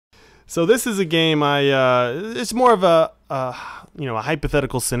So this is a game it's more of a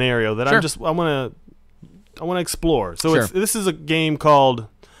hypothetical scenario that Sure. I want to explore. So Sure. this is a game called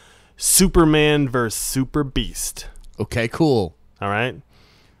Superman vs. Superbeast. Okay, cool. All right.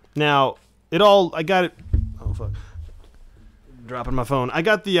 Now, I got it. Oh, fuck. Dropping my phone. I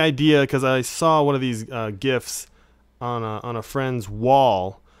got the idea because I saw one of these GIFs on a friend's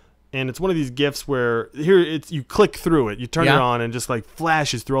wall, and it's one of these GIFs where you click through it, you turn it on, and just like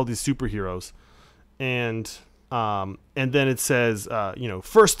flashes through all these superheroes, and then it says,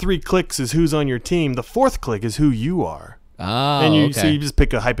 first 3 clicks is who's on your team. The 4th click is who you are. Oh, And so you just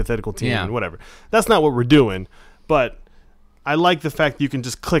pick a hypothetical team and whatever. That's not what we're doing, but I like the fact that you can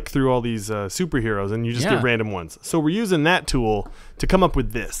just click through all these superheroes and you just get random ones. So we're using that tool to come up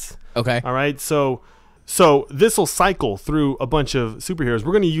with this. Okay. All right. So this will cycle through a bunch of superheroes.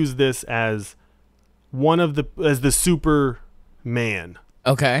 We're going to use this as the Superman.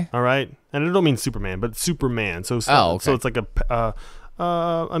 Okay. All right. And I don't mean Superman, but Superman. So it's like a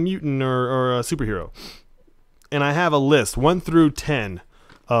mutant or a superhero. And I have a list 1 through 10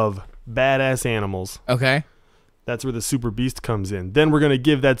 of badass animals. Okay. That's where the Superbeast comes in. Then we're going to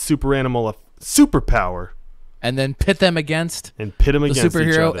give that super animal a superpower. And then pit them against the superhero,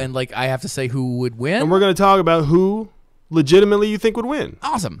 each other. and I have to say who would win. And we're going to talk about who legitimately you think would win.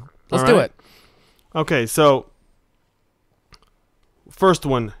 Awesome. Let's do it. Okay, so first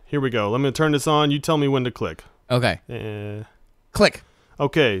one, here we go. Let me turn this on. You tell me when to click. Okay. Click.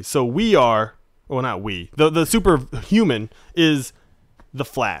 Okay, so we are, well, not we. The superhuman is the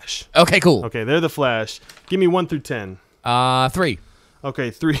Flash. Okay, cool. Okay, they're the Flash. Give me 1 through 10. 3.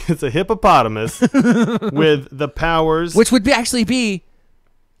 Okay, 3. It's a hippopotamus with the powers. Which would actually be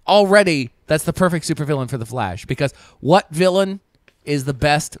already, that's the perfect supervillain for the Flash. Because what villain is the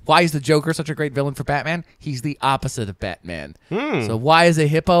best? Why is the Joker such a great villain for Batman? He's the opposite of Batman. So why is a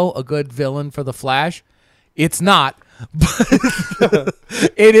hippo a good villain for the Flash? It's not. But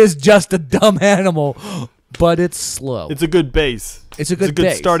it is just a dumb animal. But it's slow. It's a good base. It's a good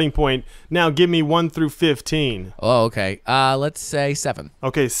base. starting point. Now give me 1 through 15. Oh, okay. Let's say 7.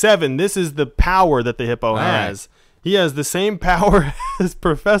 Okay, 7. This is the power that the hippo has. Right. He has the same power as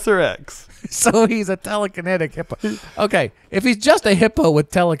Professor X. So he's a telekinetic hippo. Okay, if he's just a hippo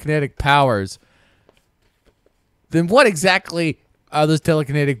with telekinetic powers, then what exactly are those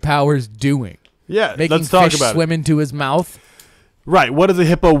telekinetic powers doing? Yeah, making let's talk fish about swim into his mouth? Right. What does a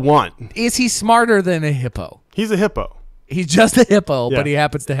hippo want? Is he smarter than a hippo? He's a hippo. He's just a hippo, but he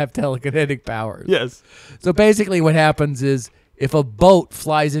happens to have telekinetic powers. Yes. So basically what happens is if a boat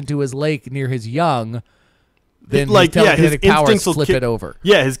flies into his lake near his young, then his telekinetic powers flip it over.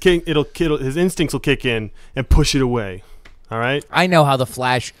 Yeah, his instincts will kick in and push it away. All right? I know how the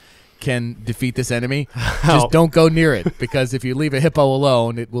Flash can defeat this enemy. Just don't go near it, because if you leave a hippo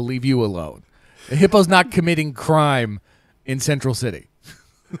alone, it will leave you alone. A hippo's not committing crime in Central City.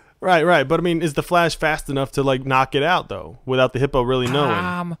 Right. But I mean, is the Flash fast enough to knock it out though, without the hippo really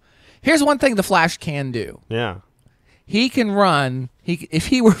knowing? Here's one thing the Flash can do. Yeah. He can run. If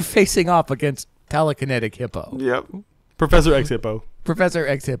he were facing off against telekinetic hippo. Yep. Professor X-Hippo. Professor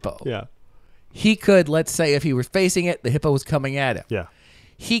X-Hippo. Yeah. He could, let's say, if he was facing it, the hippo was coming at him. Yeah.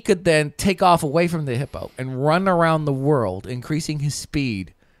 He could then take off away from the hippo and run around the world, increasing his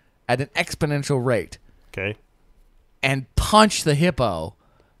speed at an exponential rate. Okay. And punch the hippo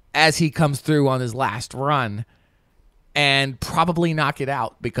as he comes through on his last run and probably knock it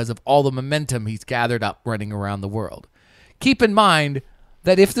out because of all the momentum he's gathered up running around the world. Keep in mind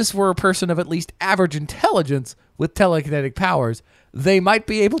that if this were a person of at least average intelligence with telekinetic powers, they might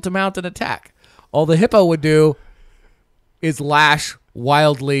be able to mount an attack. All the hippo would do is lash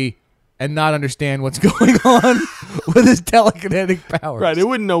wildly and not understand what's going on with his telekinetic powers. Right, it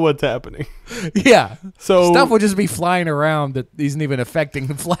wouldn't know what's happening. Yeah. So stuff would just be flying around that isn't even affecting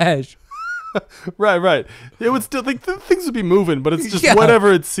the Flash. Right. It would still things would be moving, but it's just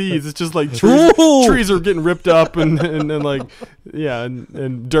whatever it sees. It's just like trees are getting ripped up and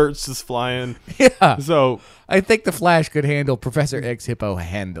dirt's just flying. Yeah. So I think the Flash could handle Professor X-Hippo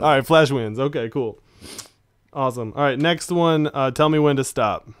handle. All right, Flash wins. Okay, cool. Awesome. All right, next one. Tell me when to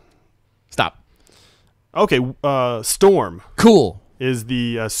stop. Stop. Okay, Storm. Cool. Is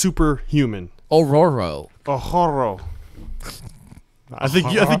the superhuman. Ororo. I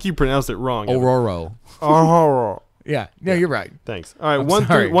think you pronounced it wrong. Ororo. Yeah. No, you're right. Thanks. All right,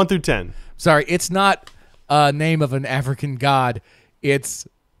 1 through 10. Sorry, it's not a name of an African god. It's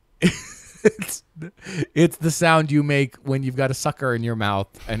the sound you make when you've got a sucker in your mouth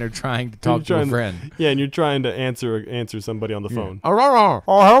and are trying to talk to a friend. Yeah, and you're trying to answer somebody on the phone. Ororo.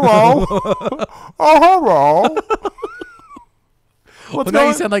 Oh, hello. Oh, hello. Well, now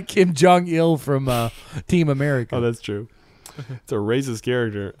you sound like Kim Jong-il from Team America. Oh, that's true. It's a racist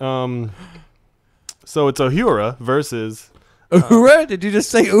character. So it's Uhura versus... Uhura? Did you just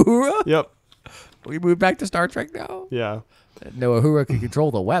say Uhura? Yep. We move back to Star Trek now? Yeah. No, Uhura can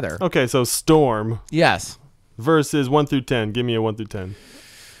control the weather. Okay, so Storm Yes. versus 1 through 10. Give me a 1 through 10.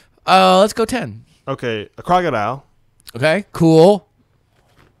 Let's go 10. Okay, a Crocodile. Okay, cool.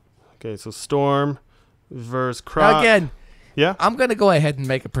 Okay, so Storm versus Now again, Yeah? I'm going to go ahead and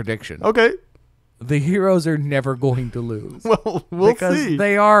make a prediction. Okay. The heroes are never going to lose. Well, we'll because see.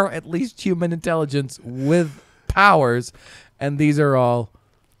 they are at least human intelligence with powers, and these are all,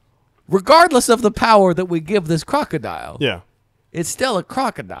 regardless of the power that we give this crocodile, Yeah. it's still a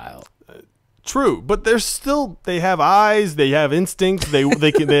crocodile. True, but they have eyes, they have instincts, they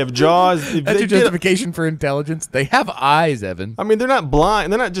have jaws. That's your justification for intelligence. They have eyes, Evan. I mean, they're not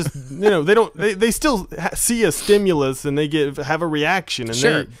blind. They're not just they still see a stimulus and they have a reaction and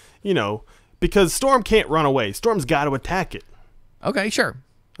Sure. because Storm can't run away. Storm's got to attack it. Okay, sure.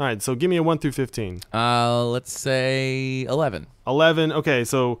 All right, so give me a 1 through 15. Let's say 11. 11. Okay,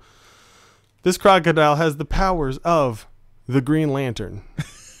 so this crocodile has the powers of the Green Lantern.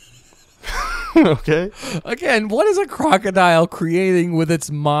 Okay. Again, what is a crocodile creating with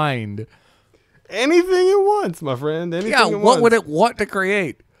its mind? Anything it wants, my friend. Anything Yeah, it what wants. would it want to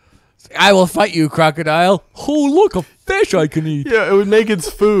create? I will fight you, crocodile. Oh, look, a fish I can eat. Yeah, it would make its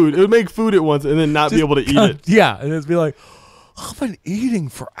food. It would make food at once and then not be able to eat it. Yeah, and it'd be like, I've been eating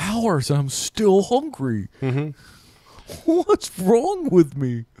for hours and I'm still hungry. Mm-hmm. What's wrong with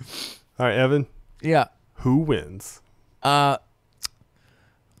me? All right, Evan. Yeah. Who wins?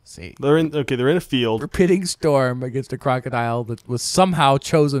 See. They're in a field. We're pitting Storm against a crocodile that was somehow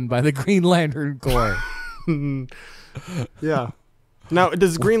chosen by the Green Lantern Corps. Yeah. Now,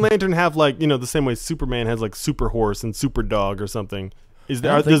 does Green Lantern have the same way Superman has Super Horse and Super Dog or something?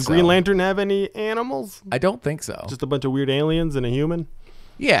 Does Green Lantern have any animals? I don't think so. Just a bunch of weird aliens and a human?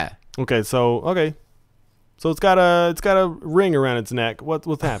 Yeah. Okay, so it's got a ring around its neck. What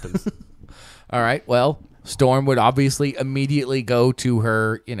happens? All right. Well, Storm would obviously immediately go to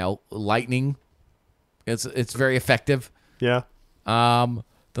her, lightning. It's very effective. Yeah. Then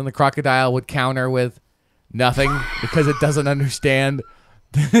the crocodile would counter with nothing because it doesn't understand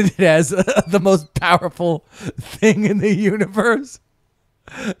that it has the most powerful thing in the universe.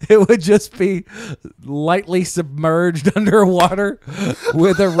 It would just be lightly submerged underwater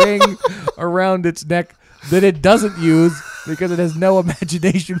with a ring around its neck that it doesn't use because it has no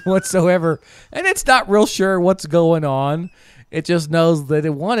imagination whatsoever. And it's not real sure what's going on. It just knows that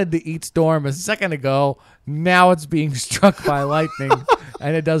it wanted to eat Storm a second ago. Now it's being struck by lightning,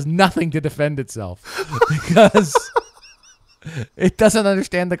 and it does nothing to defend itself because it doesn't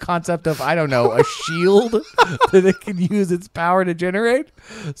understand the concept of, I don't know, a shield that it can use its power to generate.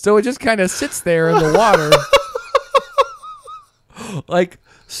 So it just kind of sits there in the water.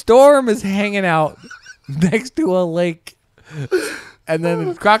 Storm is hanging out next to a lake. And then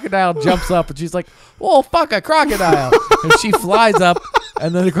the crocodile jumps up and she's like, "Whoa, fuck, a crocodile." And she flies up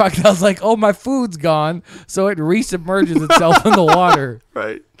and then the crocodile's like, "Oh, my food's gone." So it resubmerges itself in the water.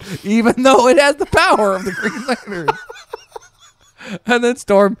 Right. Even though it has the power of the Green Lantern. And then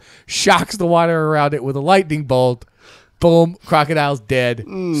Storm shocks the water around it with a lightning bolt. Boom, crocodile's dead.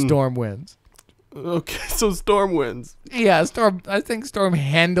 Storm wins. Okay, so Storm wins. Yeah, I think Storm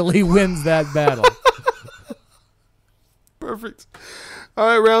handily wins that battle. Perfect. All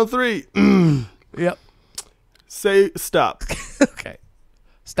right, round 3. Yep. Say stop. Okay.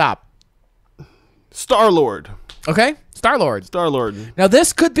 Stop. Star-Lord. Okay. Star-Lord. Star-Lord. Now,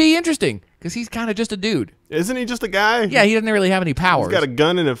 this could be interesting because he's kind of just a dude. Isn't he just a guy? Yeah, he doesn't really have any powers. He's got a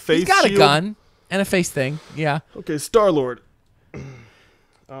gun and a face He's got shield. a gun and a face thing. Yeah. Okay, Star-Lord.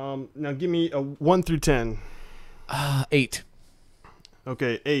 Now give me a 1 through 10. 8.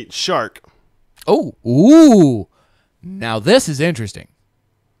 Okay, 8. Shark. Oh. Ooh. Now, this is interesting.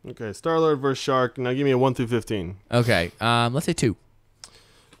 Okay, Star-Lord versus Shark. Now give me a 1 through 15. Okay. Let's say 2.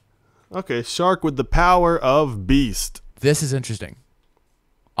 Okay, Shark with the power of Beast. This is interesting.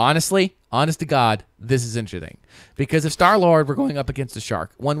 Honestly, honest to God, this is interesting. Because if Star-Lord were going up against a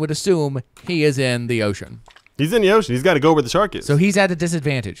shark, one would assume he is in the ocean. He's in the ocean. He's got to go where the shark is. So he's at a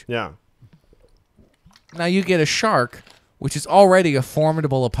disadvantage. Yeah. Now you get a shark, which is already a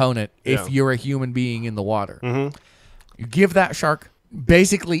formidable opponent if Yeah. you're a human being in the water. Mm-hmm. You give that shark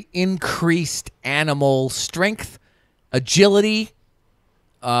basically increased animal strength, agility,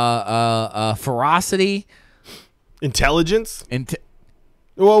 ferocity, Intelligence.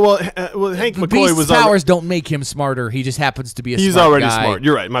 Well, Hank McCoy Beast's was powers don't make him smarter. He just happens to be a He's smart already guy smart.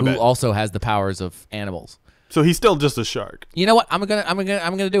 You're right. My who bad. also has the powers of animals. So he's still just a shark. You know what? I'm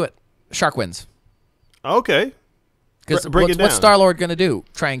gonna do it. Shark wins. Okay. Because Break it down. what's Star-Lord gonna do?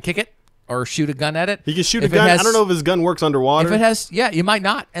 Try and kick it or shoot a gun at it? He can shoot a gun. I don't know if his gun works underwater. If it has, you might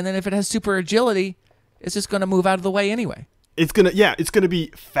not. And then if it has super agility, it's just gonna move out of the way anyway. It's gonna be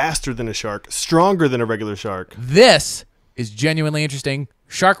faster than a shark, stronger than a regular shark. This is genuinely interesting.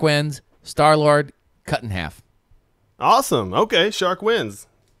 Shark wins. Star-Lord cut in half. Awesome. Okay, shark wins.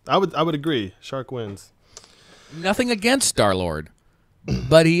 I would agree. Shark wins. Nothing against Star-Lord,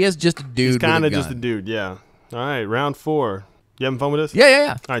 but he is just a dude. He's kind of with a just a gun. dude. Yeah. All right, round 4. You having fun with this?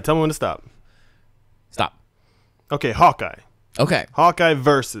 Yeah. All right, tell me when to stop. Stop. Okay, Hawkeye. Okay. Hawkeye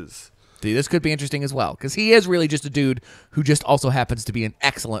versus. See, this could be interesting as well, because he is really just a dude who just also happens to be an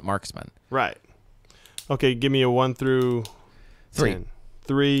excellent marksman. Right. Okay, give me a 1 through 3. 10.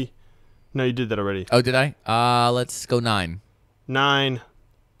 3. No, you did that already. Oh, did I? Let's go 9. 9.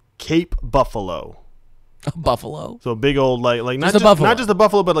 Cape Buffalo. Buffalo. So big old not Just a buffalo. not just the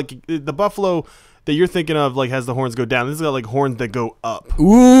buffalo, but like the buffalo that you're thinking of like has the horns go down. This has got like horns that go up.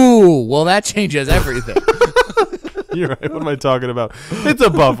 Ooh, well that changes everything. You're right. What am I talking about? It's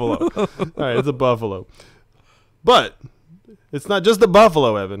a buffalo. All right, it's a buffalo. But it's not just a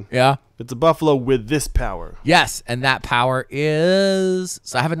buffalo, Evan. Yeah. It's a buffalo with this power. Yes, and that power is.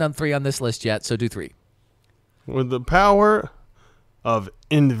 So I haven't done 3 on this list yet, so do 3. With the power of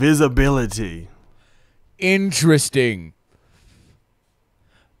invisibility. Interesting.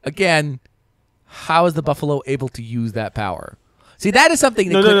 Again, how is the buffalo able to use that power? See, that is something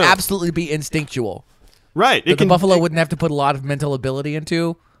that could absolutely be instinctual. Right. That the buffalo wouldn't have to put a lot of mental ability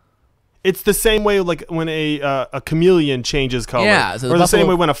into. It's the same way like when a chameleon changes color. Yeah. So or the same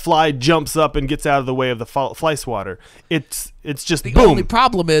way when a fly jumps up and gets out of the way of the fly swatter. It's just the boom. only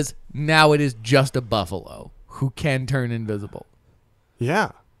problem is now it is just a buffalo who can turn invisible.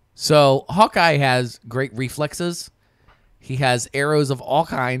 Yeah. So Hawkeye has great reflexes. He has arrows of all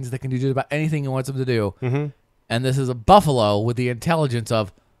kinds that can do just about anything he wants them to do. Mm-hmm. And this is a buffalo with the intelligence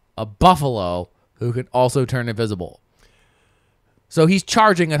of a buffalo who can also turn invisible. So he's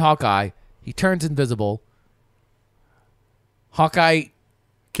charging at Hawkeye. He turns invisible. Hawkeye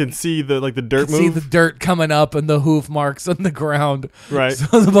can see the dirt move. See the dirt coming up and the hoof marks on the ground. Right.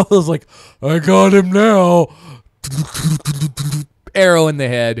 So the buffalo's like, I got him now. Arrow in the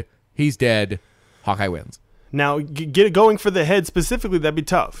head. He's dead. Hawkeye wins. Now, get it going for the head specifically, that'd be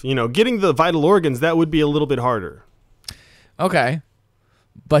tough. You know, getting the vital organs, that would be a little bit harder. Okay.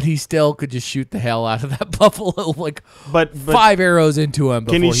 But he still could just shoot the hell out of that buffalo, like but 5 arrows into him.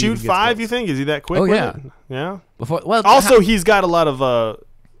 Can he shoot 5, you think? Is he that quick? Oh, with yeah. it? Yeah. Also, he's got a lot of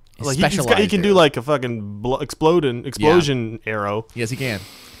like he can do like a fucking explosion arrow. Yes, he can.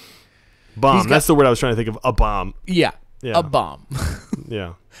 Bomb. That's the word I was trying to think of. A bomb. Yeah. A bomb.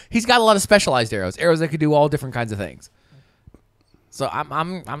 Yeah. He's got a lot of specialized arrows that could do all different kinds of things. So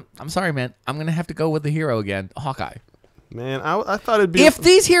I'm sorry, man. I'm gonna have to go with the hero again, Hawkeye. Man, I thought it'd be if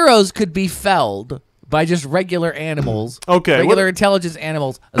these heroes could be felled by just regular animals, regular intelligence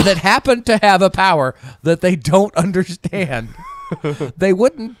animals that happen to have a power that they don't understand, they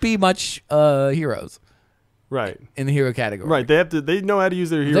wouldn't be much heroes. Right. In the hero category. Right. They know how to use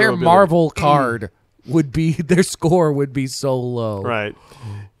their hero Their ability. Marvel card would be their score would be so low. Right.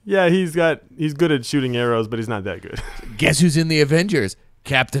 Yeah, he's good at shooting arrows, but he's not that good. Guess who's in the Avengers?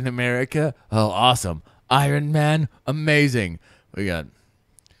 Captain America. Oh, awesome. Iron Man. Amazing. We got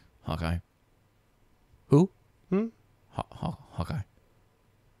Hawkeye. Who? Hawkeye.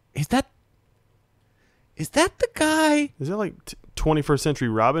 Is that the guy? Is that like 21st century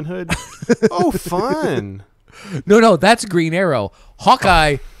Robin Hood? Oh, fun. No, that's Green Arrow.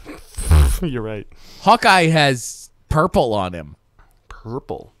 Hawkeye. You're right. Hawkeye has purple on him.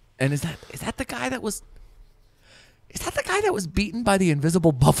 Purple. And is that the guy that was? Is that the guy that was beaten by the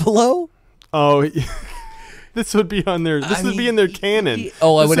invisible buffalo? Oh, this would be on their. This would be in their canon. It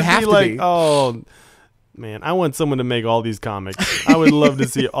would have to be. Oh, man, I want someone to make all these comics. I would love to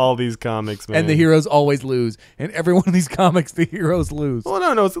see all these comics, man. And the heroes always lose. In every one of these comics, the heroes lose.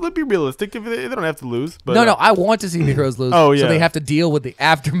 Well, no. So let's be realistic. If they don't have to lose. But, no. I want to see the heroes lose. Oh, yeah. So they have to deal with the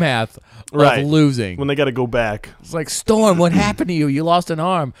aftermath of losing. When they got to go back. It's like, Storm, what happened to you? You lost an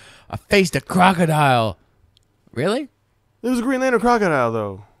arm. I faced a crocodile. Really? It was a Green Lantern crocodile,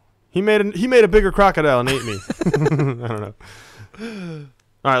 though. He made a bigger crocodile and ate me. I don't know.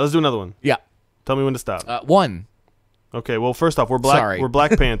 All right, let's do another one. Yeah. Tell me when to stop. 1. Okay. Well, first off, we're Black. Sorry. We're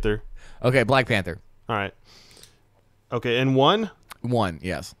Black Panther. Okay, Black Panther. All right. Okay, and 1. 1,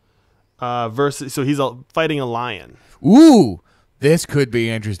 yes. Versus. So he's fighting a lion. Ooh, this could be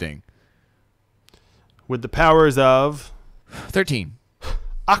interesting. With the powers of 13.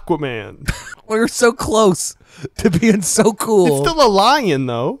 Aquaman. We're so close. to being so cool. It's still a lion,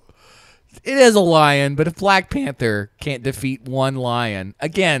 though. It is a lion, but if Black Panther can't defeat one lion,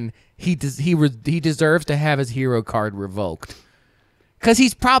 again, he deserves to have his hero card revoked. Because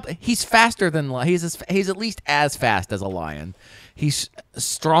he's faster than he's at least as fast as a lion. He's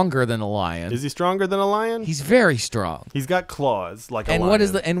stronger than a lion. Is he stronger than a lion? He's very strong. He's got claws like a and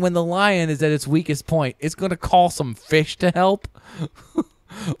lion. And when the lion is at its weakest point, it's going to call some fish to help.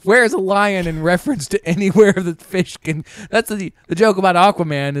 Where's a lion in reference to anywhere that fish can? That's the joke about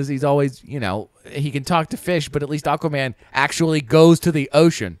Aquaman is he's always, he can talk to fish, but at least Aquaman actually goes to the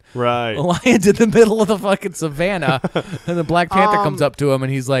ocean. Right. The lion's in the middle of the fucking savannah, and the Black Panther comes up to him,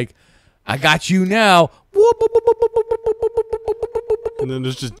 and he's like, "I got you now." And then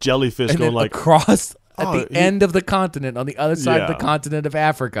there's just jellyfish and going then like across at the end of the continent, on the other side of the Yeah. continent of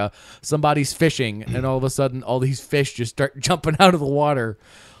Africa, somebody's fishing, and all of a sudden, all these fish just start jumping out of the water.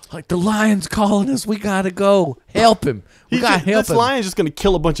 Like, the lion's calling us. We gotta go help him. We gotta help this him. lion's just gonna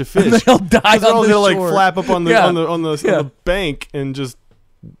kill a bunch of fish. And they'll die on They're all the gonna like shore. flap up on the Yeah. on the Yeah. bank and just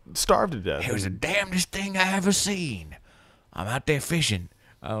starve to death. It was the damnedest thing I ever seen. I'm out there fishing.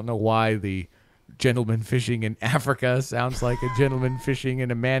 I don't know why the gentleman fishing in Africa sounds like a gentleman fishing in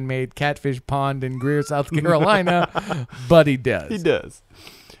a man-made catfish pond in Greer, South Carolina, but he does. He does.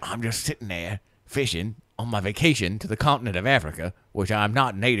 I'm just sitting there fishing on my vacation to the continent of Africa, which I'm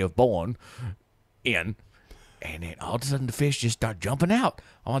not native born in, and then all of a sudden the fish just start jumping out.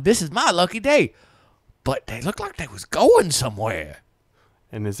 Oh, this is my lucky day. But they looked like they was going somewhere.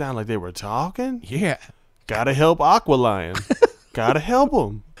 And it sounded like they were talking. Yeah. Gotta help Aqualion. Gotta help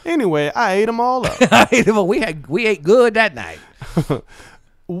him. Anyway, I ate them all up. we ate good that night.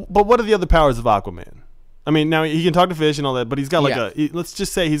 But what are the other powers of Aquaman? I mean, now he can talk to fish and all that, but he's got like let's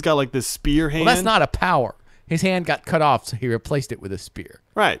just say he's got like this spear hand. Well, that's not a power. His hand got cut off, so he replaced it with a spear.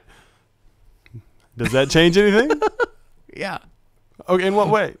 Right. Does that change anything? Yeah. Okay, in what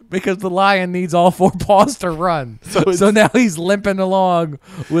way? Because the lion needs all four paws to run. So now he's limping along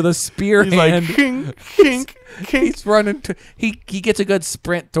with a spear He's hand. like, kink, kink, kink. He's running. He gets a good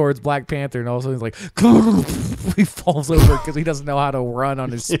sprint towards Black Panther, and all of a sudden he's like, he falls over because he doesn't know how to run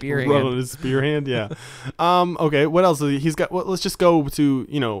on his spear hand. Run on his spear hand, yeah. Okay, what else? He's got. Well, let's just go to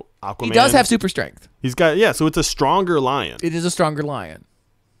Aquaman. He does have super strength. He's got so it's a stronger lion. It is a stronger lion.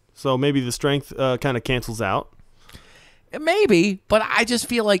 So maybe the strength kind of cancels out. Maybe, but I just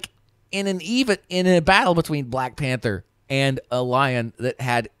feel like in a battle between Black Panther and a lion that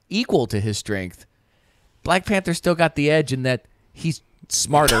had equal to his strength, Black Panther still got the edge in that he's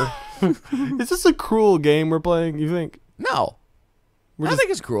smarter. Is this a cruel game we're playing, you think? No. I don't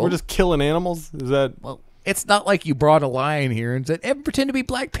think it's cruel. We're just killing animals? Is that... Well, it's not like you brought a lion here and said, pretend to be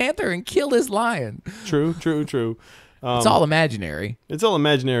Black Panther and kill this lion. True. It's all imaginary. It's all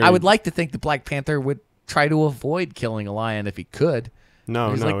imaginary. I would like to think the Black Panther would try to avoid killing a lion if he could.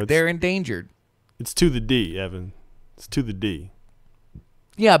 No, they're endangered. It's to the D, Evan. It's to the D.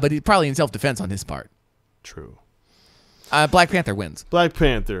 Yeah, but he's probably in self-defense on his part. True. Black Panther wins. Black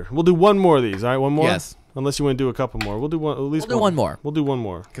Panther. We'll do one more of these. All right, one more? Yes. Unless you want to do a couple more. We'll do one. At least We'll do one more. We'll do one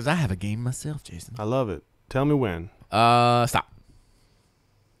more. Because I have a game myself, Jason. I love it. Tell me when. Stop.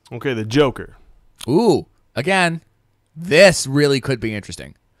 Okay, the Joker. Ooh, again, this really could be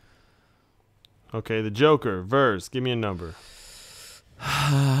interesting. Okay, the Joker. Verse. Give me a number.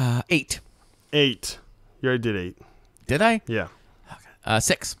 8. 8. You already did 8. Did I? Yeah.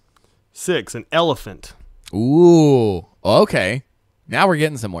 6. 6. An elephant. Ooh, okay. Now we're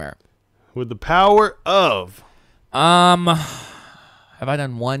getting somewhere. With the power of... Have I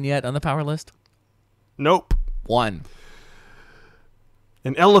done 1 yet on the power list? Nope. 1.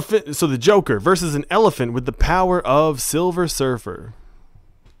 An elephant. So the Joker versus an elephant with the power of Silver Surfer.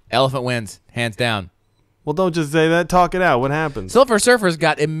 Elephant wins, hands down. Well, don't just say that. Talk it out. What happens? Silver Surfer's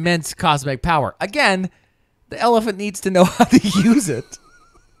got immense cosmic power. Again, the elephant needs to know how to use it.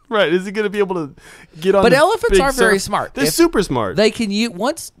 Right. Is he going to be able to get on But this elephants big are very surf? smart. They're super smart. They can use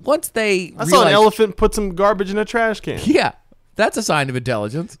once they I saw an elephant put some garbage in a trash can. Yeah. That's a sign of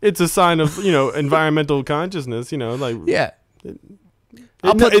intelligence. It's a sign of, environmental consciousness, like... Yeah.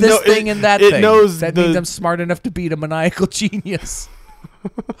 I'll put this thing in that thing. That means I'm smart enough to beat a maniacal genius.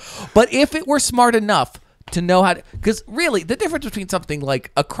 But if it were smart enough to know how to... Because really, the difference between something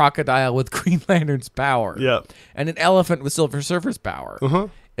like a crocodile with Green Lantern's power and an elephant with Silver Surfer's power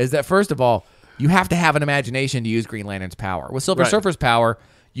is that, first of all, you have to have an imagination to use Green Lantern's power. With Silver Surfer's power,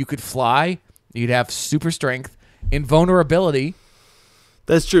 you could fly, you'd have super strength, invulnerability.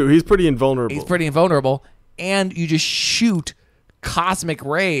 That's true. He's pretty invulnerable. And you just shoot cosmic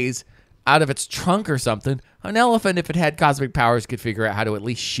rays out of its trunk or something. An elephant, if it had cosmic powers, could figure out how to at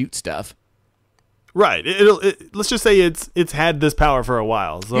least shoot stuff. Right. Let's just say it's had this power for a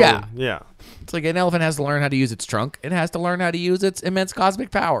while. So, yeah. It's like an elephant has to learn how to use its trunk. It has to learn how to use its immense cosmic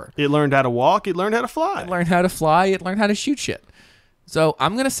power. It learned how to walk. It learned how to fly. It learned how to fly. It learned how to shoot shit. So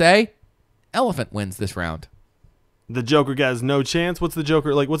I'm going to say elephant wins this round. The Joker has no chance. What's the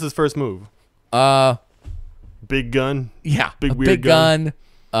Joker like? What's his first move? Big gun. Yeah, big a weird big gun.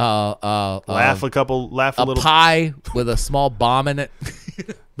 Laugh a little. Pie with a small bomb in it.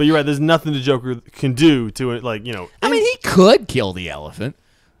 But you're right. There's nothing the Joker can do to it. Like, I mean, he could kill the elephant,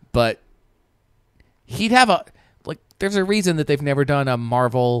 but he'd have there's a reason that they've never done a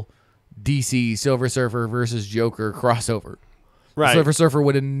Marvel, DC, Silver Surfer versus Joker crossover. Right. Silver Surfer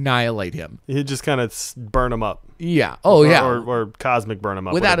would annihilate him. He'd just kind of burn him up. Yeah. Oh, yeah. Or cosmic burn him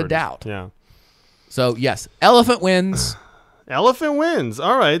up. Without a doubt. Yeah. So, yes, elephant wins. Elephant wins.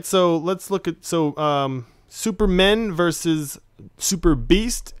 All right. So let's look at Supermen versus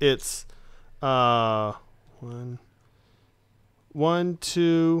Superbeast. It's 1,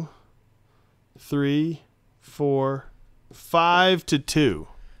 2, 3, 4, 5-2.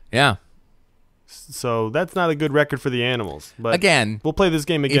 Yeah. So that's not a good record for the animals. But again, we'll play this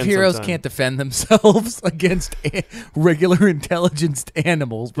game again. If heroes sometime. can't defend themselves against regular intelligenced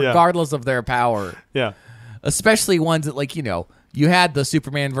animals, regardless of their power. Yeah. Especially ones that, you had the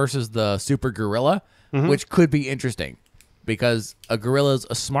Superman versus the super gorilla, which could be interesting because a gorilla is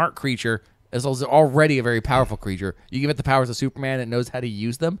a smart creature as well as already a very powerful creature. You give it the powers of Superman, it knows how to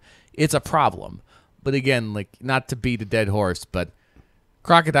use them. It's a problem. But again, not to beat a dead horse, but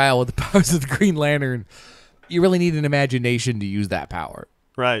Crocodile with the powers of the Green Lantern, you really need an imagination to use that power.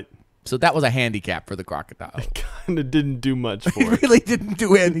 Right. So that was a handicap for the Crocodile. It kind of didn't do much for it. It really didn't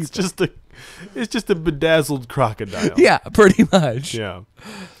do anything. It's just a bedazzled crocodile. Yeah, pretty much. Yeah.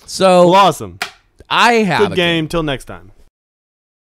 So well, awesome. I have good game. Till next time.